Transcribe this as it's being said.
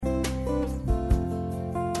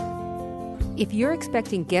If you're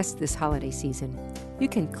expecting guests this holiday season, you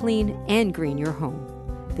can clean and green your home.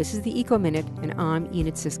 This is the Eco Minute, and I'm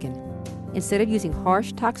Enid Siskin. Instead of using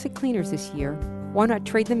harsh, toxic cleaners this year, why not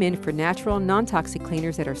trade them in for natural, non-toxic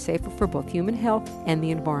cleaners that are safer for both human health and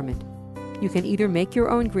the environment? You can either make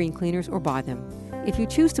your own green cleaners or buy them. If you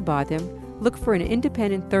choose to buy them, look for an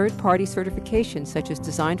independent third-party certification such as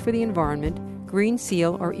Designed for the Environment, Green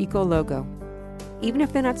Seal, or Eco Logo. Even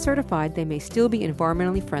if they're not certified, they may still be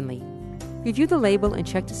environmentally friendly. Review the label and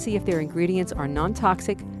check to see if their ingredients are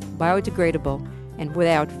non-toxic, biodegradable, and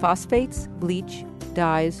without phosphates, bleach,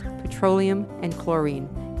 dyes, petroleum, and chlorine,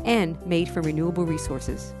 and made from renewable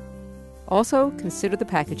resources. Also, consider the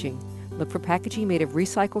packaging. Look for packaging made of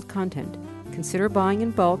recycled content. Consider buying in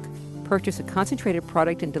bulk, purchase a concentrated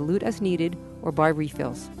product and dilute as needed, or buy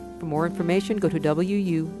refills. For more information, go to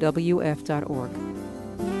wuwf.org.